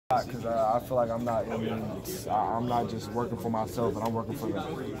Because I feel like I'm not, I'm not just working for myself, but I'm working for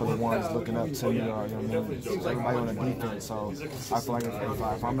the ones looking up to me, or everybody on the defense. So I feel like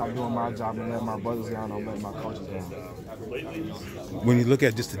if I'm not doing my job and letting my brothers down, I'm letting my coaches down. When you look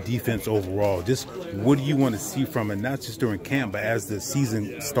at just the defense overall, just what do you want to see from it, not just during camp, but as the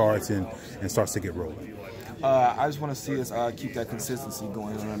season starts and starts to get rolling? I just want to see us keep that consistency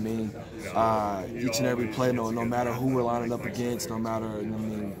going. You know what I mean? Each and every play, no matter who we're lining up against, no matter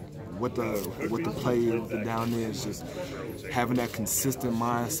what the play, the down is, just having that consistent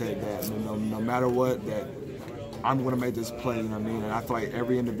mindset that no matter what, that I'm going to make this play. You know what I mean? And I feel like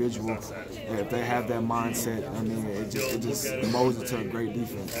every individual, if they have that mindset, it just molds it to a great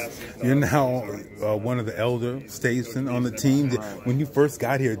defense. You're now one of the elder statesmen on the team. Right. When you first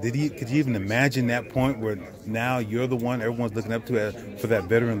got here, could you even imagine that point where now you're the one everyone's looking up to for that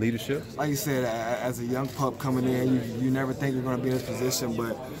veteran leadership? Like you said, as a young pup coming in, you never think you're going to be in this position,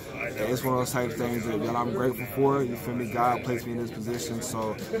 but it's one of those type of things that I'm grateful for. You feel me? God placed me in this position,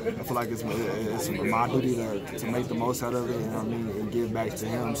 so I feel like it's my duty to make the most out of it, you know what I mean, and give back to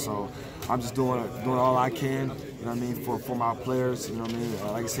Him. So I'm just doing all I can, you know what I mean, for my players, you know what I mean.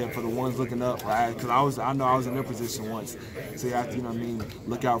 Like I said, for the ones looking up, because I know I was in their position once, so you have to, you know what I mean,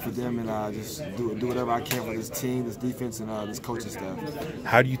 look out for them and just do whatever I can for this team, this defense, and this coaching staff.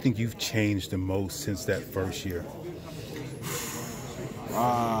 How do you think you've changed the most since that first year?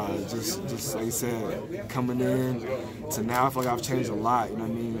 Just like you said, coming in to now, I feel like I've changed a lot. You know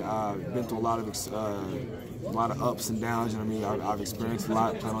what I mean? I've been through a lot of ups and downs. You know what I mean? I've experienced a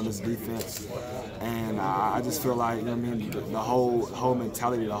lot playing on this defense, and I just feel like, you know what I mean, the whole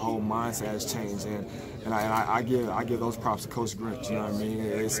mentality, the whole mindset has changed, and I give those props to Coach Grinch. You know what I mean?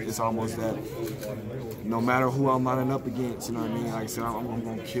 It's almost that no matter who I'm lining up against, you know what I mean? Like I said, I'm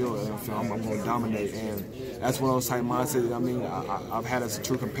going to kill it. I'm going to dominate, and that's one of those type mindsets. I mean, I've had as a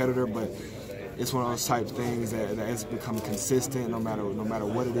true competitor, but it's one of those type things that has become consistent no matter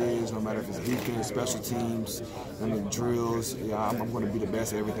what it is, no matter if it's defense, special teams, drills. Yeah, I'm going to be the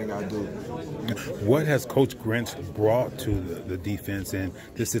best at everything I do. What has Coach Grinch brought to the defense and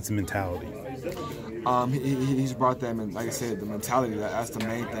just its mentality? He's brought that, like I said, the mentality. That's the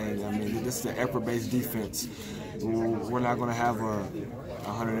main thing. I mean, this is an effort-based defense. We're not going to have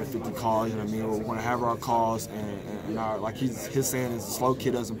 150 calls. You know what I mean? We're going to have our calls, and like his saying is, the slow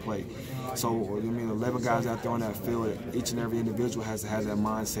kid doesn't play. So, I mean, 11 guys out there on that field, each and every individual has to have that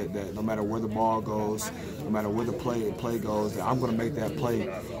mindset that no matter where the ball goes, no matter where the play goes, that I'm going to make that play. You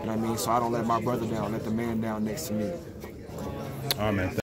know what I mean? So I don't let my brother down, let the man down next to me. All right, man.